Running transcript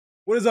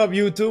What is up,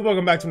 YouTube?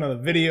 Welcome back to another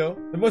video.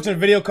 I'm watching a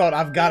video called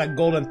I've Got a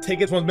Golden Ticket.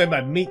 This one's made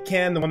by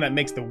Meatcan, the one that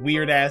makes the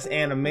weird-ass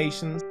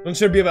animations. This one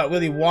should be about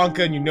Willy Wonka,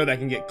 and you know that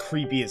can get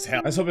creepy as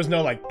hell. I just hope there's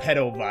no, like,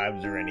 pedo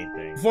vibes or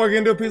anything. Before we get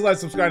into it, please like,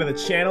 subscribe to the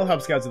channel.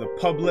 Helps get out to the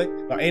public.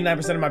 About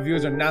 89% of my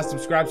viewers are not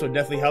subscribed, so it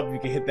definitely helps if you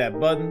can hit that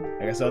button.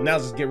 Like I said, now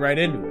let's just get right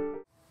into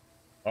it.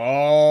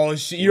 Oh,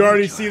 shit. You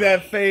already see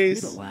that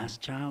face? You're the last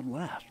child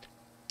left.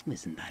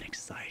 Isn't that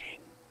exciting?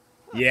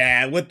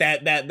 Yeah, with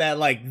that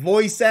like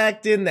voice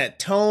acting, that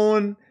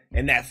tone,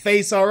 and that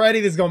face already,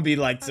 there's gonna be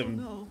like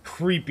some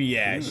creepy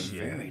ass shit.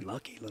 You're a very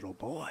lucky little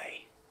boy.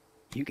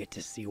 You get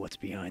to see what's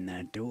behind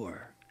that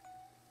door.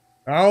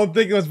 I don't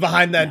think what's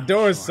behind that Now,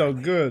 door is so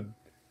Charlie, good.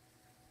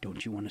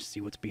 Don't you want to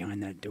see what's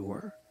behind that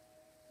door?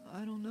 I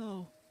don't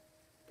know.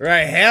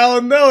 Right,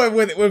 hell no.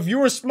 If you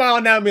were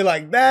smiling at me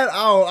like that,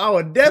 I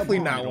would definitely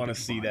not want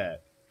to see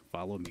that.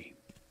 Follow me.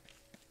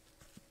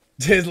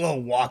 His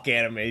little walk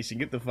animation.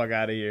 Get the fuck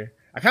out of here.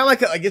 I kind of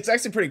like it. Like, it's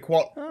actually pretty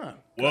cool. Huh.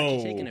 Whoa.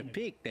 You taking a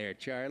peek there,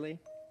 Charlie.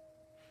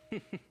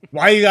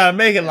 Why you gotta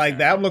make it like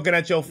that? I'm looking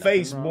at your Nothing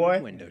face, wrong boy.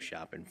 with window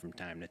shopping from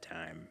time to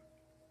time.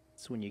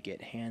 It's when you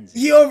get handsy.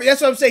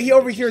 That's what I'm saying. He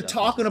over here yourself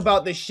talking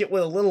about this shit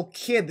with a little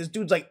kid. This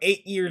dude's like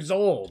 8 years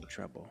old.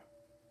 Trouble.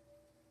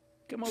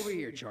 Come over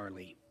here,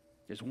 Charlie.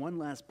 There's one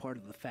last part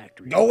of the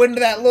factory. Go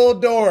into that little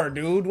door,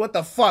 dude. What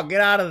the fuck? Get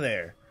out of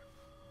there.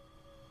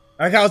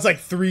 I like how it's like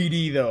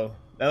 3D though.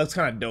 That looks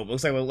kind of dope.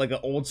 Looks like an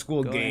old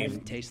school Go ahead game.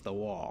 and taste the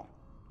wall.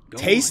 Go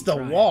Taste on,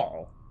 the try it.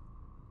 wall.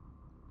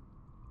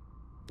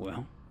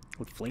 Well,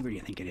 what flavor do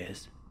you think it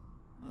is?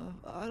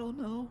 I don't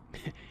know.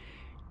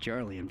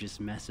 Charlie, I'm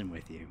just messing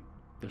with you.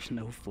 There's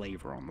no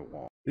flavor on the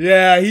wall.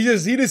 Yeah, he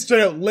just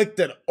straight up licked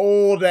an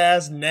old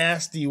ass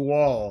nasty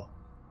wall.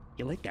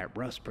 You like that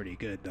rust pretty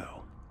good,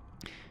 though.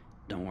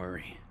 Don't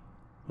worry.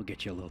 We'll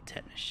get you a little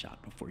tetanus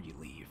shot before you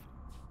leave.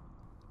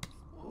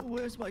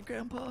 Where's my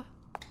grandpa?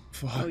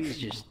 Fuck. Oh, he's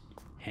just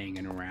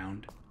hanging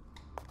around.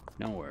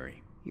 Don't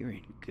worry. You're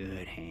in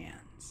good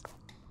hands.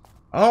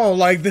 I don't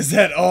like this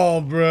at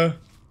all, bruh.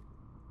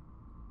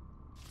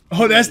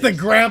 Oh, that's the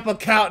grandpa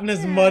counting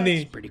his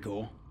money. It's pretty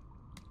cool.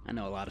 I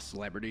know a lot of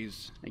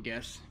celebrities, I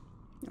guess.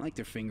 They like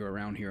their finger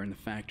around here in the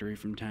factory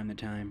from time to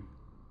time.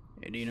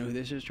 Hey, do you know who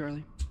this is,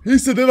 Charlie? He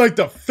said they like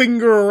to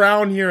finger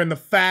around here in the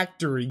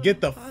factory.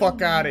 Get the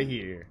fuck out of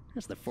here.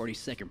 That's the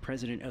 42nd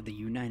President of the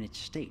United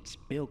States,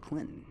 Bill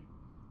Clinton.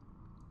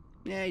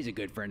 Yeah, he's a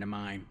good friend of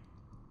mine.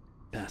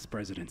 Past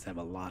presidents have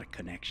a lot of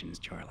connections,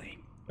 Charlie.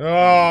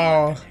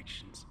 Oh,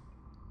 Connections.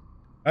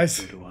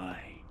 so do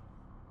I.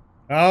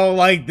 I don't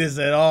like this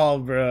at all,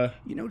 bruh.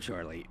 You know,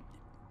 Charlie,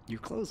 your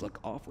clothes look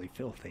awfully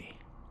filthy.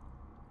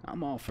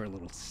 I'm all for a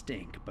little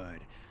stink, but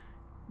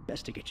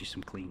best to get you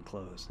some clean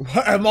clothes.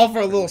 I'm all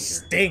for a little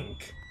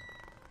stink.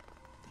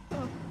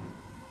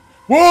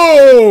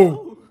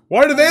 Whoa!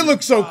 Why do they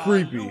look so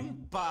creepy?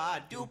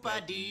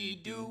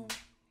 Ba-doop-a-dee-doo.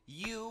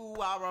 You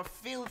are a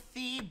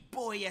filthy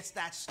boy, yes,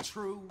 that's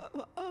true.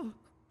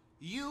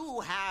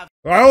 You have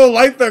I don't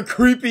like the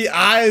creepy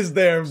eyes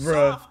there,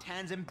 bruh. soft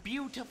hands and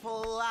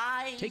beautiful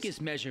eyes. Take his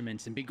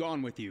measurements and be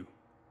gone with you.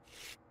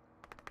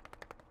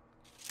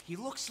 He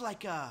looks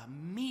like a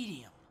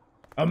medium.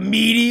 A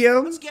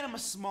medium? Let's get him a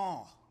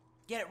small.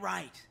 Get it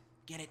right.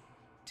 Get it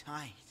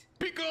tight.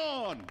 Be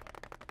gone!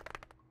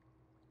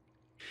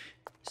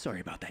 Sorry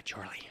about that,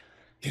 Charlie.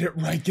 Get it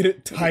right, get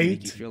it Didn't make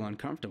you tight. feel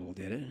uncomfortable,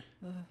 did it?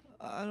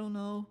 I don't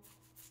know.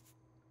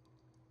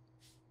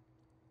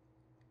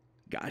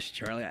 Gosh,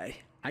 Charlie,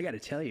 I gotta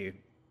tell you,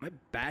 my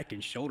back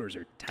and shoulders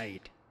are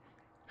tight.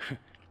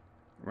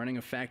 Running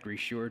a factory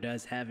sure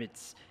does have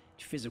its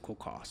physical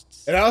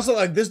costs. And I also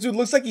like this dude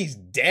looks like he's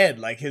dead.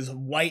 Like his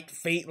white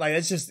face, like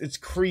it's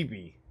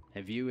creepy.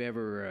 Have you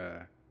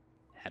ever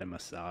had a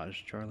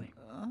massage, Charlie?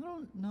 I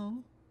don't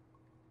know.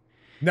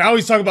 Now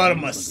he's talking about a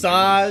Very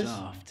massage.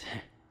 soft.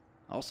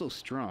 Also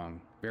strong,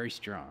 very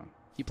strong.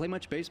 You play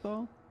much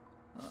baseball?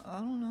 I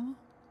don't know.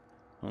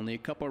 Only a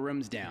couple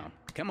rooms down.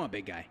 Come on,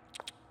 big guy.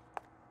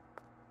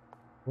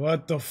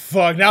 What the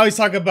fuck? Now he's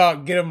talking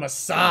about get a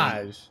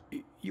massage.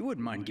 You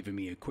wouldn't mind giving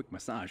me a quick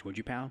massage, would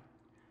you, pal?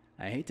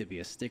 I hate to be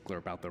a stickler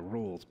about the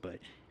rules, but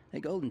the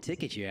golden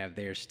ticket you have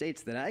there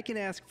states that I can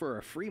ask for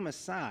a free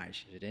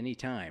massage at any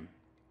time.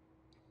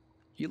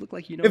 You look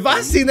like you know. If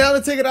I seen that on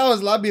the ticket,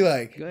 I'd be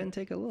like, Go ahead and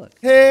take a look.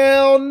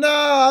 hell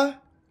nah.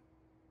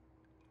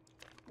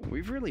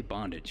 We've really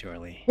bonded,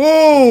 Charlie.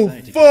 Oh,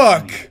 Decided to get to know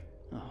fuck.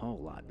 you a whole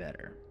lot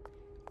better.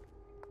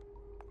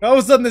 All of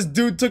a sudden, this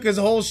dude took his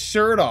whole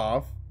shirt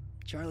off.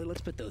 Charlie,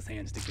 let's put those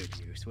hands to good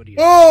use. What do you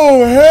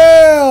Oh,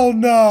 hell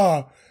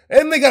nah.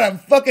 And they got a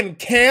fucking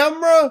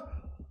camera?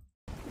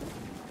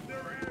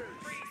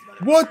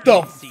 What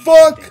the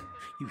fuck?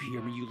 You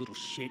hear me, you little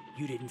shit?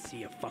 You didn't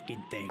see a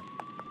fucking thing.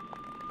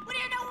 We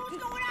didn't know what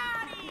was going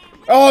on here.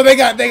 Oh, they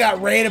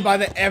got raided by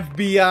the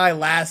FBI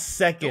last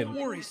second. Don't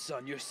worry,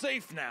 son. You're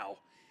safe now.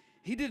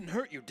 He didn't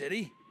hurt you, did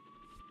he?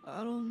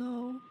 I don't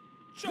know.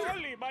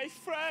 Charlie, my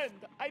friend!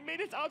 I made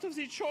it out of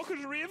the chocolate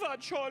river,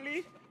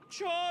 Charlie!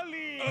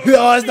 Charlie! Oh,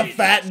 that's the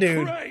fat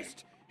dude.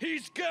 Christ!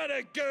 He's got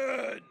it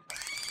good!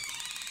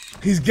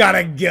 He's got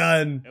a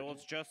gun. It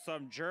was just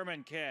some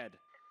German kid.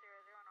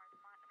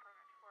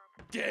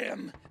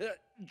 Damn,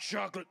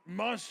 chocolate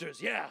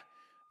monsters, yeah,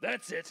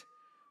 that's it.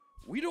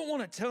 We don't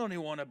want to tell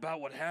anyone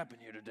about what happened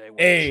here today with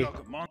Hey. the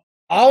chocolate monster.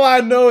 All I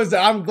know is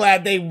that I'm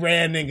glad they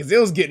ran in because it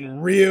was getting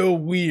real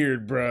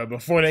weird, bro,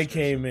 before they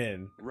came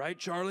in. Right,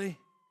 Charlie?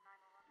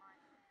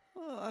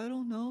 I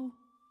don't know.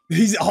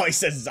 All he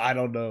says is, I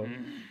don't know.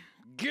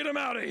 Get him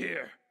out of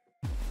here.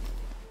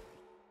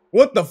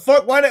 What the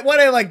fuck? Why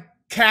they like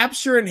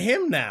capturing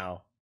him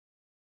now?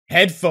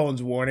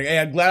 Headphones warning. Hey,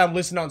 I'm glad I'm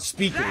listening on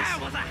speakers. There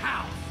was a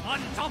house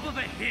on top of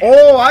a hill.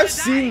 Oh, I've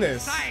Today, seen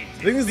this. I scientists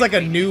think this is like a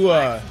between new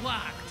his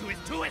work to his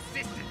two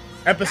assistants.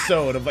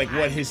 episode of like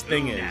what And his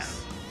thing Uno.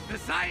 is. The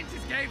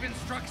scientist gave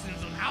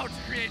instructions on how to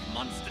create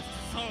monsters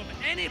to solve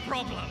any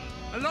problem,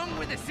 along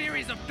with a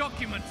series of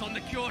documents on the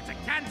cure to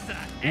cancer.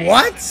 AIDS,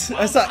 What? and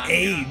I saw hunger.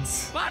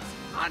 AIDS. But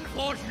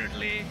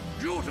unfortunately,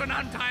 due to an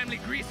untimely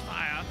grease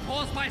fire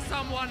caused by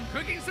someone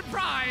cooking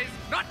surprise,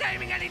 not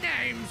naming any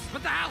names,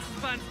 but the house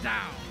was burnt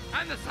down,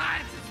 and the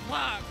scientist's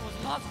work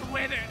was lost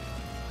with it.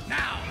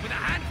 Now, with a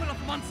handful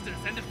of monsters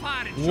and a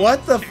fire insurance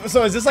What the? check,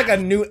 So is this like a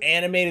new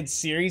animated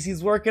series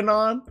he's working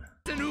on?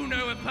 and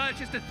Uno have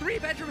purchased a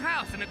 3-bedroom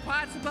house in a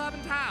quiet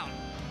suburban town.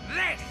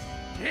 This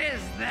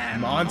is their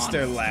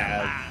Monster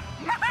Lab.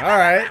 All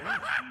right.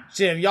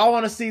 Shit, if y'all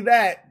want to see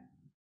that,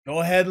 go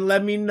ahead and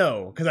let me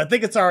know. Because I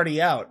think it's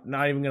already out.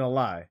 Not even going to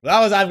lie. That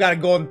was I've Got a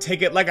Golden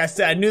Ticket. Like I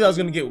said, I knew that was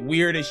going to get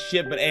weird as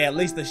shit. But hey, at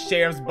least the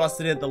sheriffs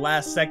busted it at the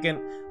last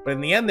second. But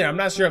in the end there, I'm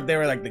not sure if they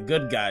were like the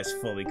good guys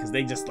fully. Because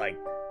they just like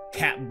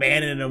kept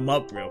banning them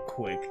up real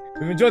quick.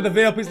 If you enjoyed the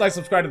video, please like,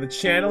 subscribe to the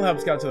channel.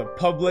 Helps get out to the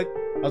public.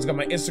 I also got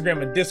my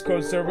Instagram and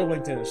Discord server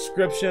linked in the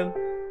description.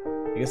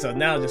 I guess I'll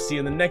now just see you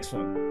in the next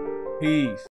one. Peace.